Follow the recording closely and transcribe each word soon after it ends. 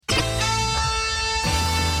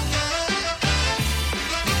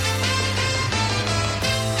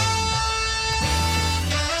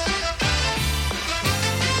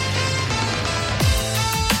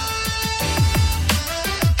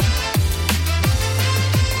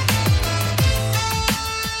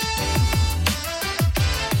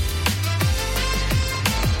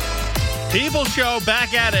Huddle Show,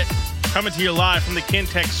 back at it. Coming to you live from the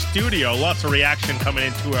Kintech studio. Lots of reaction coming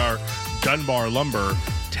into our Dunbar Lumber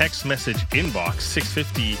text message inbox.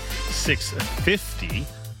 650.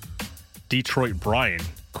 Detroit Brian.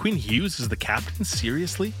 Quinn Hughes is the captain?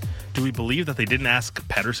 Seriously? Do we believe that they didn't ask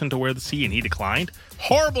Pedersen to wear the C and he declined?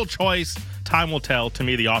 Horrible choice. Time will tell. To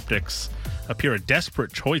me, the optics appear a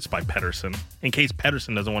desperate choice by Pedersen in case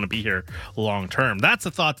Pedersen doesn't want to be here long term. That's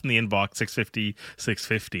the thoughts in the inbox.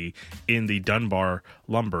 650 in the Dunbar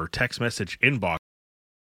Lumber text message inbox.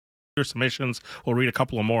 Your submissions. We'll read a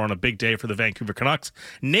couple of more on a big day for the Vancouver Canucks,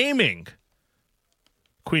 naming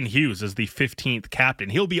Quinn Hughes as the 15th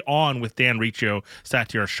captain. He'll be on with Dan Riccio,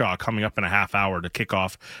 Satyar Shah coming up in a half hour to kick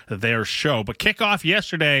off their show. But kickoff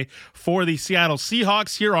yesterday for the Seattle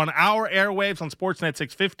Seahawks here on our airwaves on Sportsnet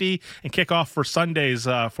 650, and kickoff for Sundays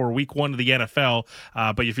for week one of the NFL.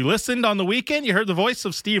 But if you listened on the weekend, you heard the voice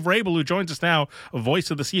of Steve Rabel, who joins us now, a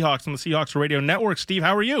voice of the Seahawks on the Seahawks Radio Network. Steve,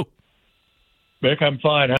 how are you? Vic, I'm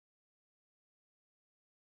fine.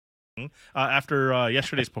 After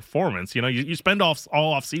yesterday's performance, you spend all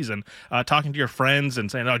off season talking to your friends and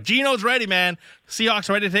saying, "Oh, Gino's ready, man. Seahawks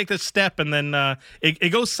ready to take this step," and then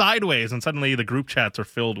it goes sideways, and suddenly the group chats are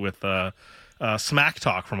filled with smack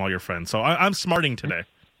talk from all your friends. So I'm smarting today.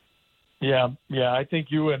 Yeah. I think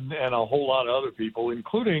you and a whole lot of other people,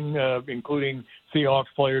 including Seahawks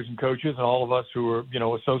players and coaches, and all of us who are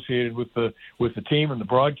associated with the team and the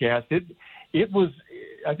broadcast. It was.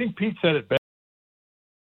 I think Pete said it best.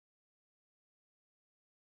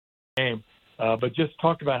 Game, but just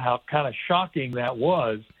talked about how kind of shocking that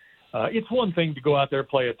was. It's one thing to go out there,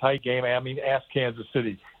 play a tight game. I mean, ask Kansas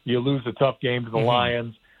City. You lose a tough game to the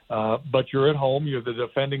Lions, but you're at home. You're the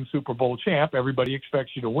defending Super Bowl champ. Everybody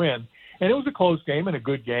expects you to win. And it was a close game and a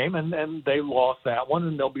good game, and they lost that one,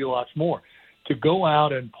 and there'll be lots more. To go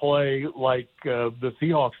out and play like the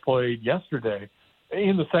Seahawks played yesterday,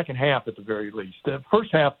 in the second half at the very least. The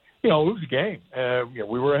first half, it was a game.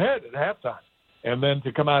 We were ahead at halftime. And then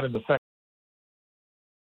to come out in the second,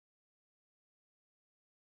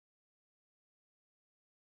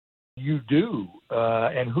 you do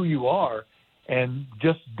and who you are, and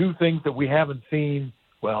just do things that we haven't seen,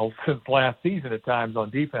 since last season at times on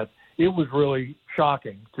defense. It was really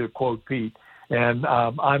shocking, to quote Pete. And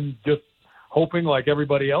I'm just hoping, like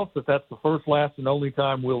everybody else, that that's the first, last, and only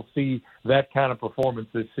time we'll see that kind of performance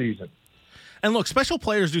this season. And look, special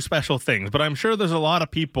players do special things, but I'm sure there's a lot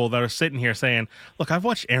of people that are sitting here saying, look, I've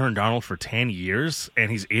watched Aaron Donald for 10 years,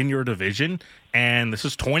 and he's in your division, and this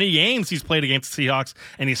is 20 games he's played against the Seahawks,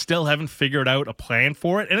 and you still haven't figured out a plan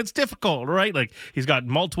for it, and it's difficult, right? Like, he's got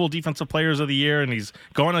multiple Defensive Players of the Year, and he's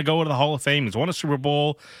going to go to the Hall of Fame. He's won a Super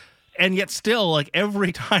Bowl, and yet still, like,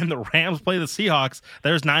 every time the Rams play the Seahawks,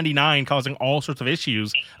 there's 99 causing all sorts of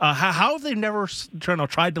issues. How have they never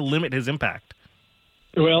tried to limit his impact?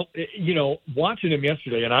 Well, watching him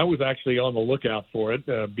yesterday, and I was actually on the lookout for it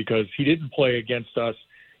because he didn't play against us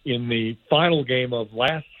in the final game of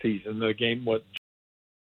last season, the game won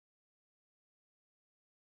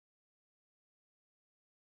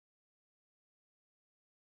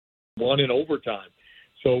in overtime.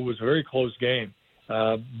 So it was a very close game.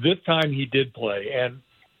 This time he did play, and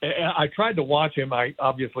I tried to watch him.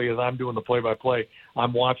 Obviously, as I'm doing the play-by-play,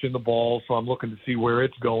 I'm watching the ball, so I'm looking to see where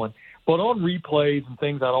it's going. But on replays and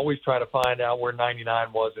things, I'd always try to find out where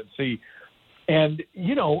 99 was and see. And,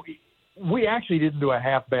 we actually didn't do a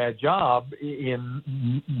half-bad job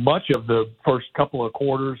in much of the first couple of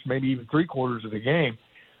quarters, maybe even three quarters of the game.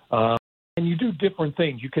 And you do different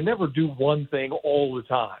things. You can never do one thing all the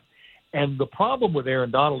time. And the problem with Aaron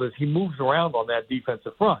Donald is he moves around on that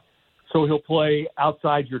defensive front. So he'll play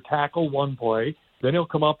outside your tackle one play, then he'll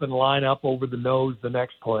come up and line up over the nose the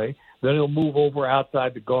next play, then he'll move over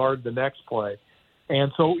outside the guard the next play.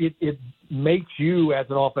 And so it makes you, as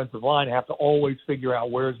an offensive line, have to always figure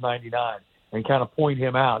out where's 99 and kind of point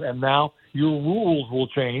him out. And now your rules will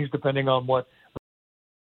change depending on what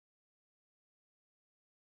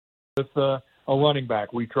with a running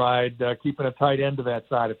back. We tried keeping a tight end to that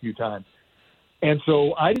side a few times. And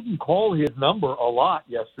so I didn't call his number a lot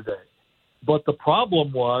yesterday. But the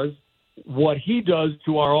problem was what he does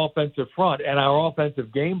to our offensive front and our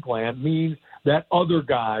offensive game plan means that other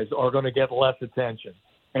guys are going to get less attention.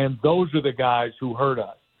 And those are the guys who hurt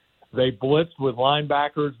us. They blitzed with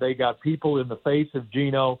linebackers. They got people in the face of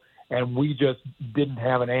Gino, and we just didn't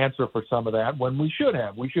have an answer for some of that when we should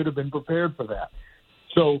have. We should have been prepared for that.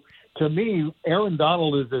 So to me, Aaron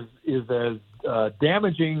Donald is as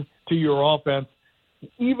damaging to your offense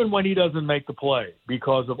even when he doesn't make the play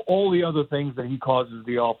because of all the other things that he causes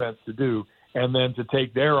the offense to do, and then to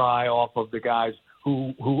take their eye off of the guys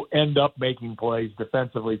who end up making plays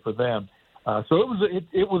defensively for them. So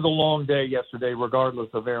it was a long day yesterday, regardless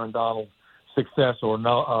of Aaron Donald's success or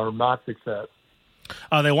not success.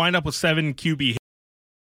 They wind up with 7 QB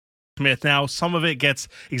Smith. Now, some of it gets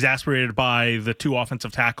exacerbated by the 2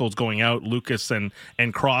 offensive tackles going out, Lucas and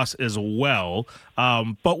Cross as well.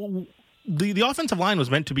 But the offensive line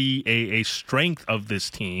was meant to be a strength of this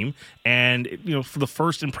team, and for the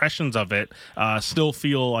first impressions of it, still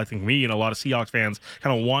feel, I think, me and a lot of Seahawks fans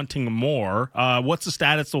kind of wanting more. What's the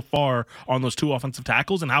status so far on those 2 offensive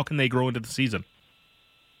tackles, and how can they grow into the season?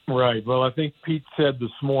 Right. Well, I think Pete said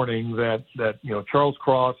this morning that Charles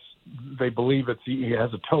Cross, they believe he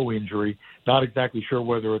has a toe injury. Not exactly sure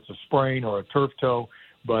whether it's a sprain or a turf toe,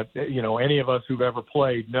 but any of us who've ever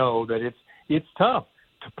played know that it's tough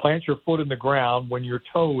to plant your foot in the ground when your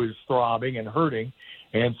toe is throbbing and hurting.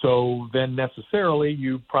 And so then necessarily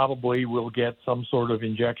you probably will get some sort of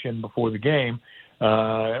injection before the game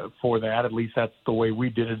for that. At least that's the way we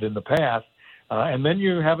did it in the past. And then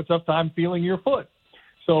you have a tough time feeling your foot.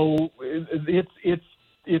 So it's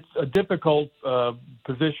a difficult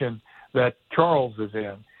position that Charles is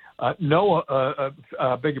in. Beg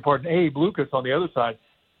your pardon, Abe Lucas on the other side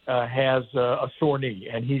has a sore knee,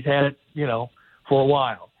 and he's had it, for a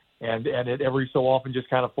while. And it every so often just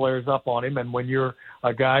kind of flares up on him. And when you're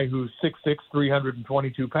a guy who's 6'6",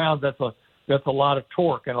 322 pounds, that's a lot of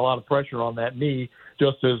torque and a lot of pressure on that knee,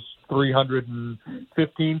 just as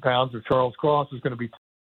 315 pounds of Charles Cross is going to be.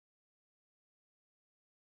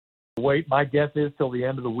 Wait, my guess is till the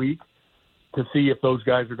end of the week to see if those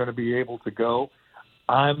guys are going to be able to go.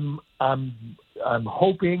 I'm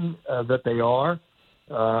hoping that they are.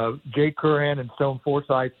 Jake Curran and Stone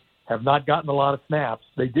Forsythe have not gotten a lot of snaps.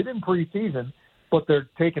 They did in preseason, but they're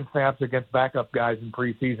taking snaps against backup guys in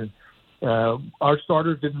preseason. Our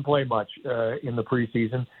starters didn't play much in the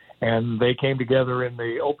preseason, and they came together in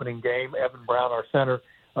the opening game. Evan Brown, our center,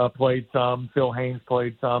 played some. Phil Haynes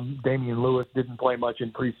played some. Damian Lewis didn't play much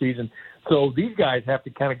in preseason. So these guys have to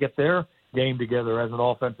kind of get their game together as an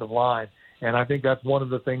offensive line. And I think that's one of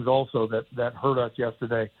the things also that hurt us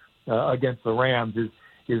yesterday against the Rams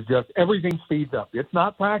is just everything speeds up. It's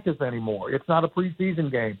not practice anymore. It's not a preseason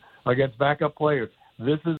game against backup players.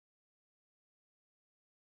 This is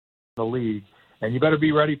the league, and you better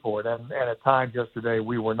be ready for it. And at times yesterday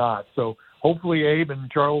we were not. So hopefully Abe and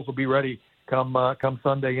Charles will be ready come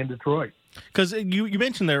Sunday in Detroit. Because you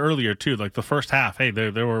mentioned there earlier, too, like the first half, hey,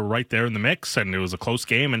 they were right there in the mix, and it was a close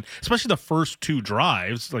game. And especially the first 2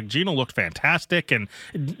 drives, like Geno looked fantastic, and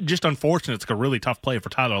just unfortunate. It's like a really tough play for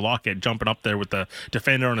Tyler Lockett jumping up there with the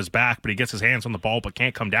defender on his back, but he gets his hands on the ball but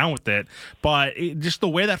can't come down with it. But just the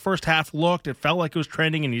way that first half looked, it felt like it was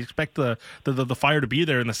trending, and you expect the fire to be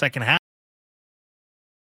there in the second half.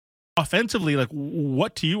 Offensively, like,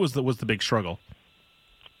 what to you was the big struggle?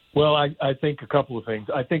 Well, I think a couple of things.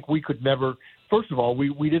 I think we could never. First of all,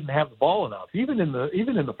 we didn't have the ball enough. Even in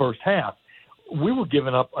the first half, we were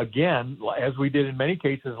giving up again, as we did in many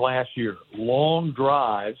cases last year, long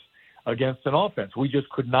drives against an offense. We just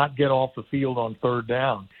could not get off the field on third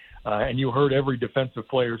down. And you heard every defensive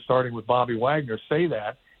player, starting with Bobby Wagner, say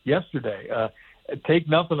that yesterday. Take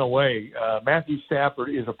nothing away. Matthew Stafford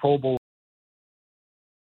is a Pro Bowl.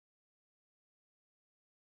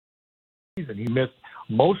 He missed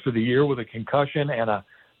most of the year with a concussion and a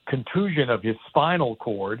contusion of his spinal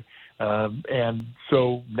cord. And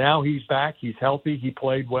so now he's back. He's healthy. He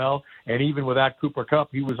played well. And even without Cooper Kupp,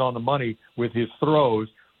 he was on the money with his throws.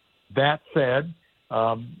 That said,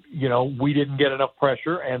 we didn't get enough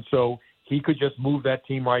pressure, and so he could just move that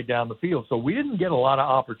team right down the field. So we didn't get a lot of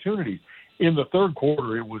opportunities. In the third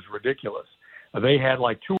quarter, it was ridiculous. They had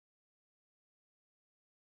like 2.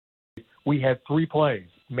 We had 3 plays,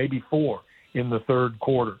 maybe 4 in the third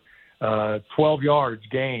quarter. 12 yards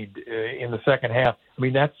gained in the second half. I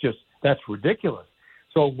mean, that's ridiculous.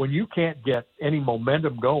 So when you can't get any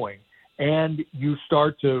momentum going and you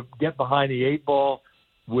start to get behind the 8 ball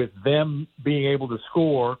with them being able to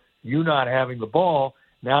score, you not having the ball,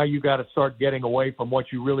 now you got to start getting away from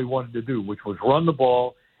what you really wanted to do, which was run the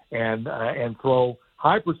ball and throw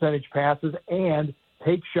high percentage passes and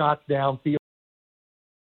take shots downfield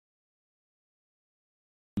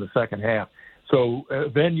in the second half. So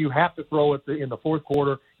then you have to throw it in the fourth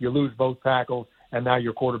quarter. You lose both tackles, and now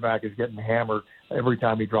your quarterback is getting hammered every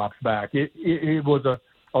time he drops back. It was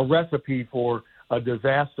a recipe for a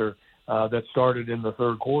disaster that started in the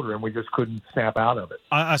third quarter, and we just couldn't snap out of it.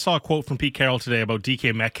 I saw a quote from Pete Carroll today about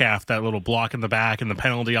DK Metcalf, that little block in the back and the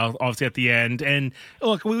penalty obviously at the end. And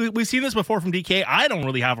look, we've seen this before from DK. I don't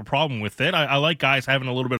really have a problem with it. I like guys having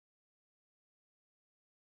a little bit.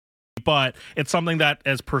 but it's something that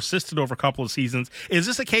has persisted over a couple of seasons. Is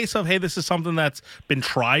this a case of, hey, this is something that's been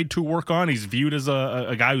tried to work on? He's viewed as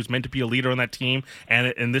a guy who's meant to be a leader on that team,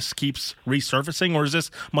 and this keeps resurfacing, or is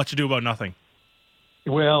this much ado about nothing?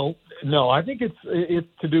 Well, no, I think it's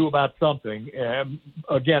to do about something.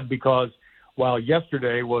 Again, because while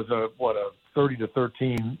yesterday was a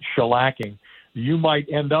 30-13 shellacking, you might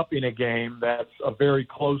end up in a game that's a very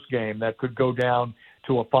close game that could go down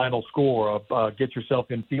to a final score, get yourself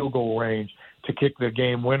in field goal range to kick the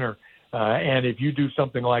game winner. And if you do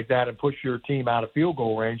something like that and push your team out of field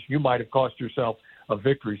goal range, you might have cost yourself a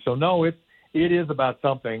victory. So, no, it is about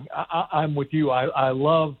something. I'm with you. I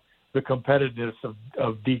love the competitiveness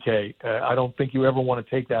of DK. I don't think you ever want to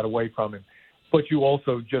take that away from him. But you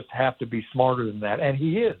also just have to be smarter than that. And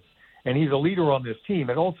he is. And he's a leader on this team.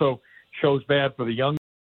 It also shows bad for the young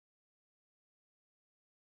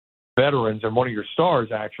veterans, and one of your stars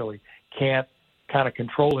actually can't kind of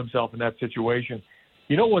control himself in that situation.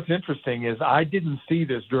 You know what's interesting is I didn't see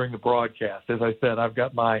this during the broadcast. As I said, I've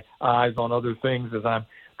got my eyes on other things as I'm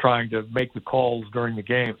trying to make the calls during the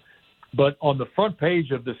game. But on the front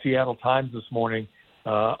page of the Seattle Times this morning,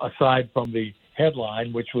 aside from the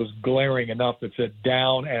headline, which was glaring enough that said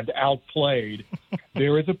down and outplayed,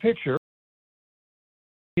 there is a picture.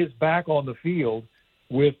 He is back on the field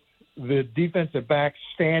with the defensive back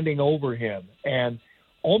standing over him and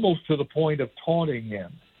almost to the point of taunting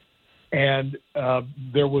him. And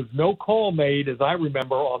there was no call made, as I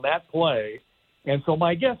remember, on that play. And so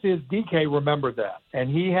my guess is DK remembered that. And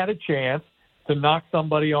he had a chance to knock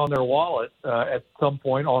somebody on their wallet at some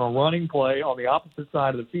point on a running play on the opposite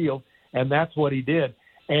side of the field, and that's what he did.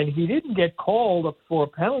 And he didn't get called for a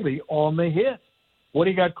penalty on the hit. What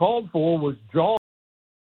he got called for was jaw.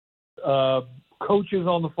 Coaches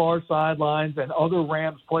on the far sidelines and other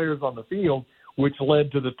Rams players on the field, which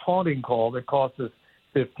led to the taunting call that cost us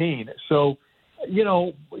 15. So,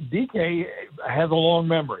 DK has a long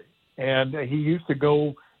memory, and he used to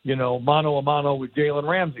go, mano a mano with Jalen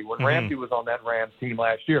Ramsey when Ramsey was on that Rams team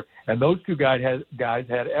last year, and those two guys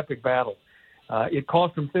had epic battles. It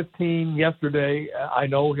cost him 15 yesterday. I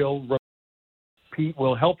know Pete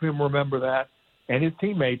will help him remember that, and his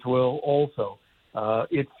teammates will also.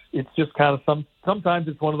 It's just kind of sometimes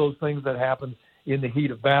it's one of those things that happens in the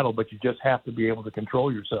heat of battle, but you just have to be able to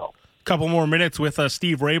control yourself. Couple more minutes with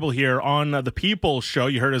Steve Rabel here on the People Show.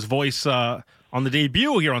 You heard his voice on the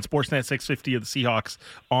debut here on Sportsnet 650 of the Seahawks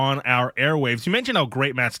on our airwaves. You mentioned how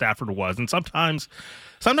great Matt Stafford was, and sometimes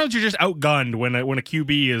you're just outgunned when a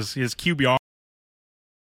QB is his QBR.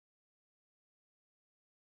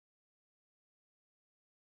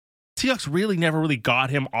 Seahawks really never got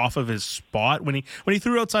him off of his spot when he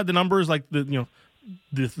threw outside the numbers, like the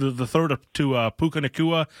throw to Puka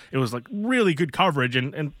Nacua. It was like really good coverage,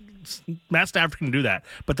 and Matt Stafford can do that.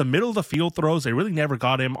 But the middle of the field throws, they really never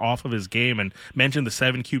got him off of his game. And mentioned the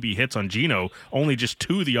 7 QB hits on Geno, only just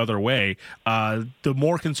 2 the other way. The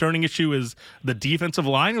more concerning issue is the defensive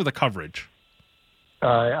line or the coverage.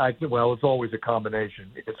 Well, it's always a combination.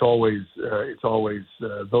 It's always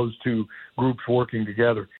those two groups working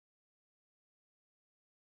together.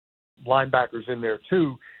 Linebackers in there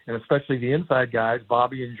too, and especially the inside guys,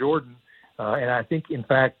 Bobby and Jordan. And I think, in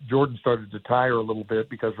fact, Jordan started to tire a little bit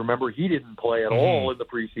because, remember, he didn't play at all in the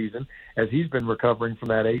preseason as he's been recovering from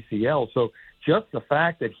that ACL. So just the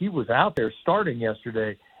fact that he was out there starting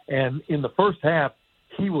yesterday, and in the first half,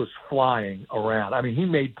 he was flying around. I mean, he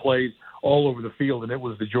made plays all over the field, and it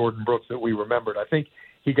was the Jordan Brooks that we remembered. I think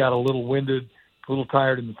he got a little winded, a little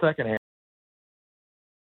tired in the second half.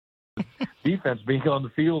 Defense being on the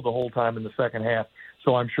field the whole time in the second half.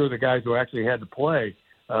 So I'm sure the guys who actually had to play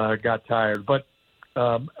got tired. But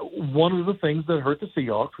one of the things that hurt the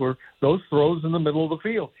Seahawks were those throws in the middle of the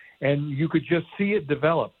field. And you could just see it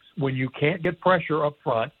develop when you can't get pressure up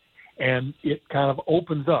front, and it kind of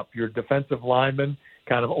opens up. Your defensive linemen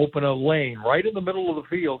kind of open a lane right in the middle of the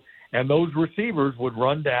field, and those receivers would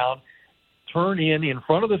run down, turn in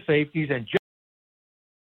front of the safeties, and just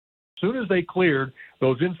as soon as they cleared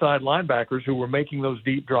those inside linebackers who were making those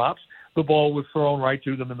deep drops, the ball was thrown right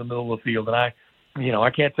to them in the middle of the field. And I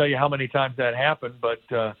can't tell you how many times that happened, but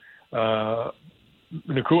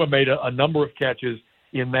Nacua made a number of catches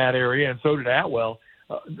in that area, and so did Atwell.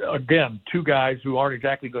 Again, two guys who aren't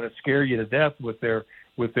exactly going to scare you to death with their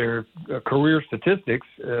career statistics.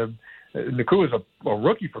 Nakua's a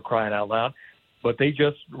rookie, for crying out loud, but they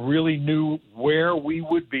just really knew where we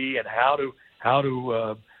would be and how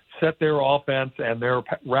to set their offense and their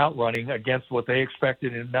route running against what they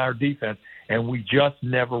expected in our defense, and we just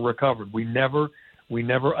never recovered. We never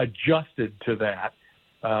adjusted to that,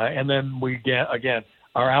 and then we get again.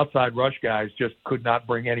 our outside rush guys just could not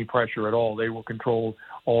bring any pressure at all. They were controlled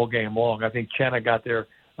all game long. I think Chenna got there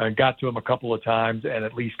and got to him a couple of times and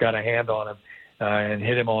at least got a hand on him and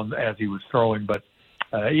hit him on as he was throwing. But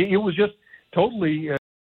it was just totally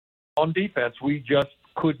on defense. We just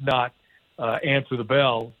could not answer the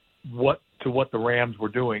bell what the Rams were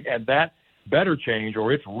doing. And that better change,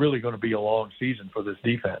 or it's really going to be a long season for this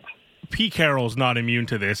defense. Pete Carroll's not immune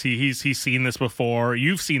to this. He's seen this before.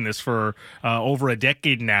 You've seen this for over a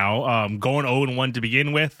decade now. Going 0-1 to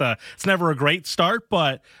begin with, it's never a great start.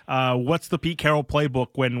 But what's the Pete Carroll playbook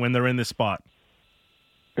when they're in this spot?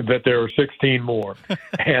 That there are 16 more,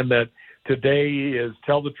 and that today is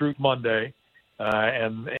Tell the Truth Monday,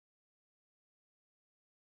 and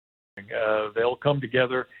they'll come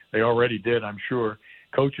together. They already did, I'm sure.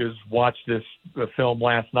 Coaches watched this film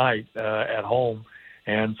last night at home.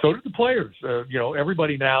 And so did the players.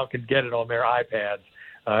 Everybody now can get it on their iPads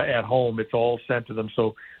at home. It's all sent to them.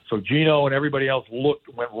 So Gino and everybody else went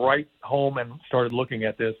right home and started looking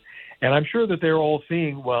at this. And I'm sure that they're all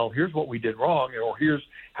seeing, well, here's what we did wrong, or here's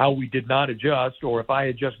how we did not adjust, or if I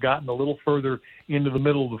had just gotten a little further into the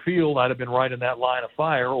middle of the field, I'd have been right in that line of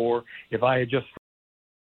fire, or if I had just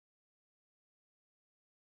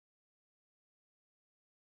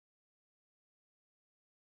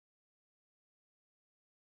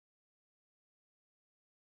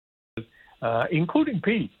including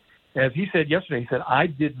Pete, as he said yesterday, he said, I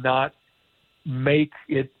did not make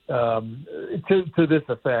it to this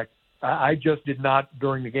effect. I just did not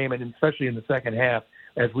during the game, and especially in the second half,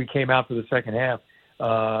 as we came out for the second half,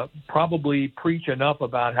 probably preach enough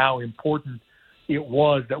about how important it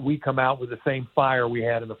was that we come out with the same fire we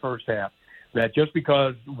had in the first half. That just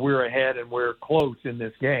because we're ahead and we're close in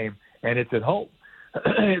this game, and it's at home,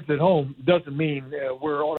 doesn't mean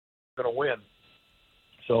we're all going to win.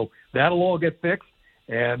 So that'll all get fixed,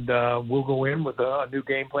 and we'll go in with a new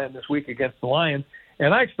game plan this week against the Lions.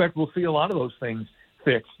 And I expect we'll see a lot of those things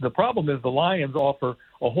fixed. The problem is the Lions offer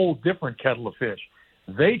a whole different kettle of fish.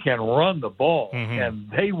 They can run the ball, and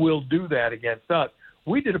they will do that against us.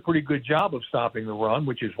 We did a pretty good job of stopping the run,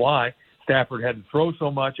 which is why Stafford had to throw so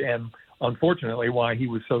much, and unfortunately why he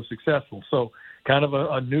was so successful. So kind of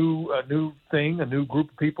a new thing, a new group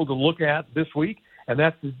of people to look at this week, and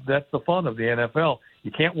that's the fun of the NFL. You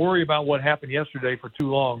can't worry about what happened yesterday for too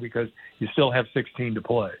long because you still have 16 to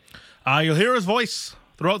play. You'll hear his voice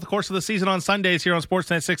throughout the course of the season on Sundays here on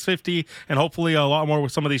Sportsnet 650, and hopefully a lot more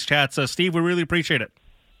with some of these chats. Steve, we really appreciate it.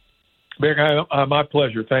 Big, my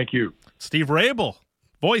pleasure. Thank you. Steve Rabel,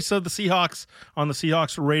 voice of the Seahawks on the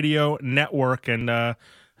Seahawks Radio Network. And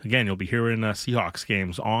again, you'll be hearing Seahawks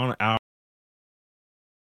games on our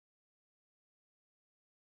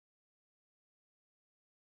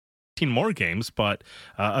more games, but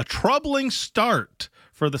a troubling start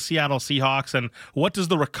for the Seattle Seahawks. And what does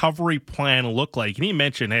the recovery plan look like? And he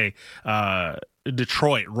mentioned, hey,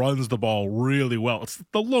 Detroit runs the ball really well. It's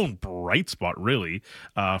the lone bright spot, really,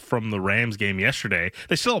 from the Rams game yesterday.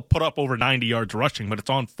 They still put up over 90 yards rushing, but it's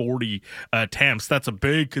on 40 attempts. That's a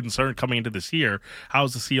big concern coming into this year.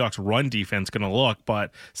 How's the Seahawks run defense going to look? But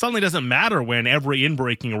suddenly doesn't matter when every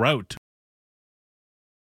in-breaking route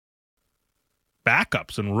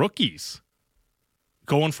backups and rookies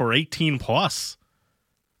going for 18 plus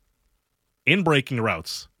in breaking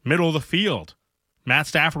routes, middle of the field. Matt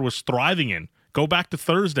Stafford was thriving in. Go back to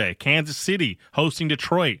Thursday, Kansas City hosting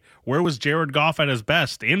Detroit. Where was Jared Goff at his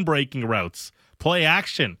best? In breaking routes, play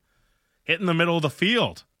action, hitting the middle of the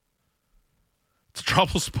field. It's a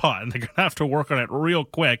trouble spot, and they're going to have to work on it real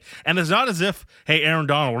quick. And it's not as if, hey, Aaron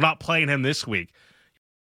Donald, we're not playing him this week.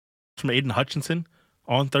 From Aiden Hutchinson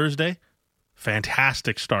on Thursday.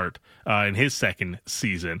 Fantastic start in his second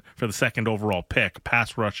season for the second overall pick,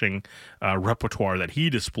 pass rushing repertoire that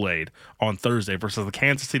he displayed on Thursday versus the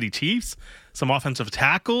Kansas City Chiefs. Some offensive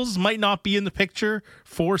tackles might not be in the picture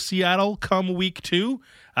for Seattle come week 2.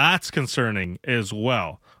 That's concerning as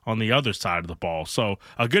well on the other side of the ball. So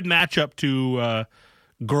a good matchup to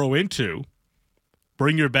grow into.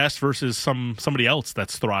 Bring your best versus somebody else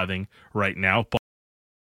that's thriving right now. But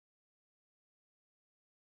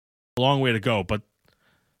a long way to go, but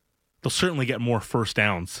they'll certainly get more first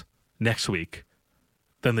downs next week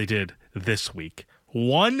than they did this week.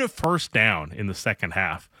 1 first down in the second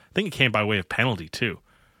half. I think it came by way of penalty, too.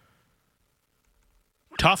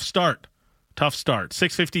 Tough start.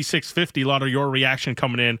 650, a lot of your reaction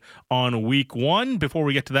coming in on week 1. Before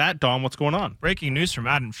we get to that, Dom, what's going on? Breaking news from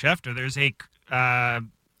Adam Schefter. There's a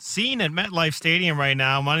scene at MetLife Stadium right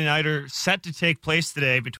now. Monday Nighter set to take place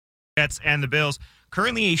today between the Jets and the Bills.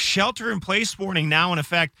 Currently a shelter-in-place warning now in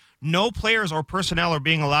effect. No players or personnel are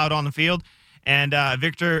being allowed on the field. And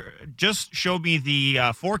Victor just showed me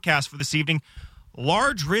the forecast for this evening.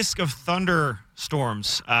 Large risk of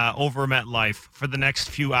thunderstorms over MetLife for the next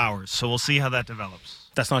few hours. So we'll see how that develops.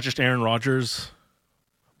 That's not just Aaron Rodgers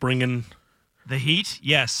bringing the heat.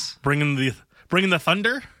 Yes, bringing the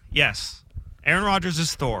thunder. Yes, Aaron Rodgers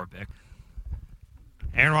is Thor, Vic.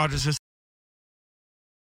 Aaron Rodgers is.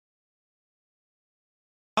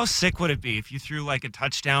 How sick would it be if you threw like a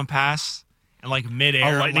touchdown pass and like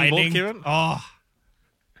midair lightning bolt, Kieran? Oh.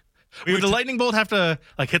 Would the lightning bolt have to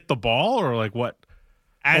like hit the ball or like what?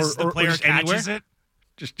 As the player catches it?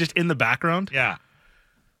 Just in the background? Yeah.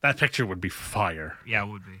 That picture would be fire. Yeah, it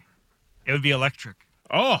would be. It would be electric.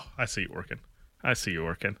 Oh, I see you working.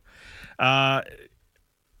 All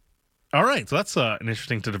right, so that's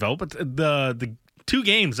interesting to develop. But the two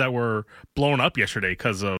games that were blown up yesterday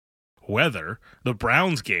because of weather, the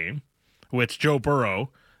Browns game, which Joe Burrow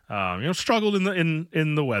struggled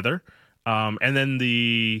in the weather, and then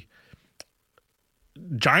the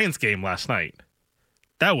Giants game last night,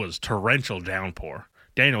 that was torrential downpour.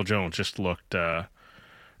 Daniel Jones just looked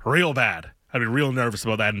real bad. I'd be real nervous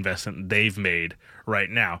about that investment they've made right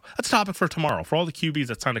now. That's a topic for tomorrow. For all the QBs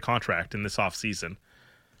that signed a contract in this offseason,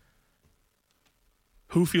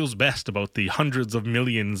 who feels best about the hundreds of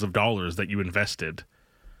millions of dollars that you invested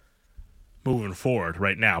moving forward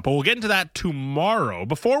right now? But we'll get into that tomorrow.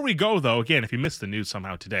 Before we go, though, again, if you missed the news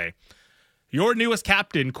somehow today, your newest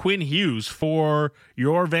captain, Quinn Hughes, for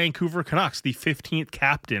your Vancouver Canucks, the 15th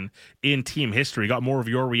captain in team history. Got more of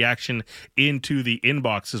your reaction into the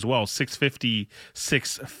inbox as well.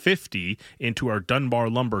 650 into our Dunbar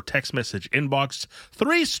Lumber text message inbox.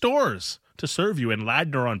 3 stores to serve you in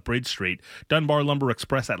Ladner on Bridge Street, Dunbar Lumber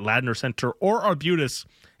Express at Ladner Center, or Arbutus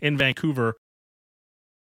in Vancouver,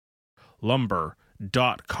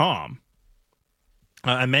 lumber.com.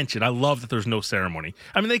 I mentioned, I love that there's no ceremony.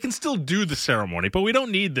 I mean, they can still do the ceremony, but we don't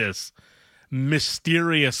need this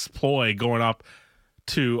mysterious ploy going up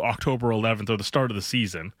to October 11th or the start of the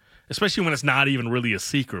season, especially when it's not even really a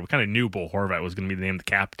secret. We kind of knew Bo Horvat was going to be named the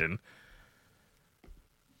captain.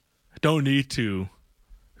 Don't need to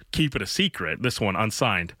keep it a secret. This one,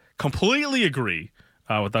 unsigned. Completely agree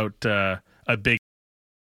without a big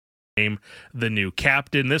name the new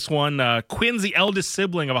captain. This one, Quinn's the eldest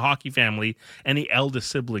sibling of a hockey family, and the eldest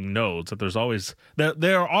sibling knows that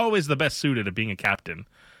they're always the best suited at being a captain.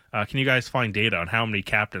 Can you guys find data on how many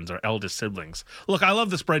captains are eldest siblings? Look, I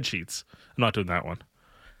love the spreadsheets. I'm not doing that one.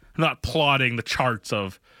 I'm not plotting the charts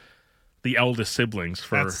of the eldest siblings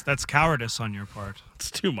for... That's cowardice on your part.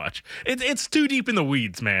 It's too much. It's too deep in the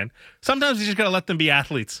weeds, man. Sometimes you just gotta let them be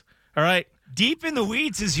athletes, all right? Deep in the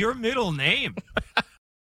weeds is your middle name.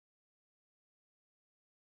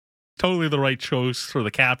 Totally the right choice for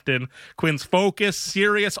the captain. Quinn's focus,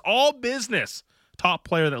 serious, all business. Top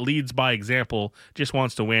player that leads by example, just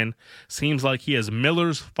wants to win. Seems like he has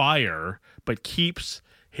Miller's fire, but keeps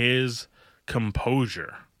his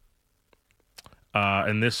composure.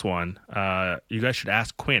 And this one, you guys should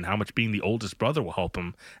ask Quinn how much being the oldest brother will help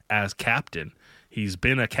him as captain. He's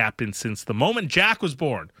been a captain since the moment Jack was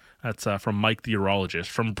born. That's from Mike the Urologist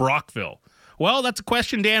from Brockville. Well, that's a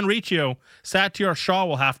question Dan Riccio, Satyar Shah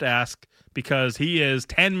will have to ask because he is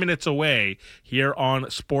 10 minutes away here on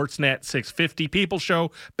Sportsnet 650. People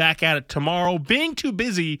Show back at it tomorrow. Being too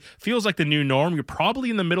busy feels like the new norm. You're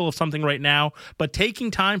probably in the middle of something right now, but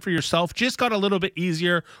taking time for yourself just got a little bit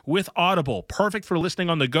easier with Audible. Perfect for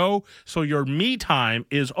listening on the go, so your me time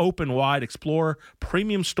is open wide. Explore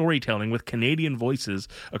premium storytelling with Canadian voices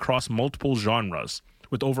across multiple genres.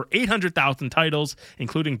 With over 800,000 titles,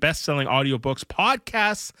 including best-selling audiobooks,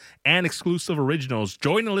 podcasts, and exclusive originals.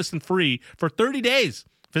 Join and listen free for 30 days.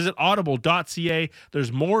 Visit audible.ca.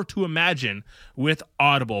 There's more to imagine with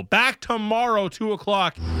Audible. Back tomorrow, 2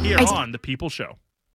 o'clock, here on The People Show.